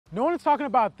No one is talking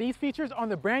about these features on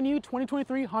the brand new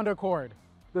 2023 Honda Accord.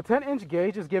 The 10-inch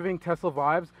gauge is giving Tesla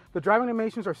vibes. The driving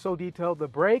animations are so detailed. The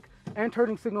brake and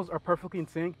turning signals are perfectly in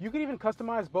sync. You can even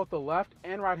customize both the left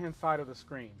and right-hand side of the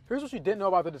screen. Here's what you didn't know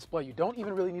about the display. You don't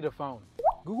even really need a phone.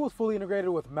 Google is fully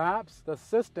integrated with Maps, the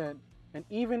Assistant, and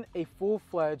even a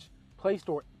full-fledged Play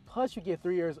Store. Plus, you get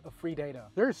 3 years of free data.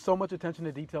 There is so much attention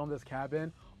to detail in this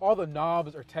cabin. All the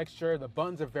knobs are textured, the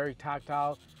buttons are very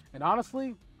tactile, and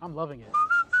honestly, I'm loving it.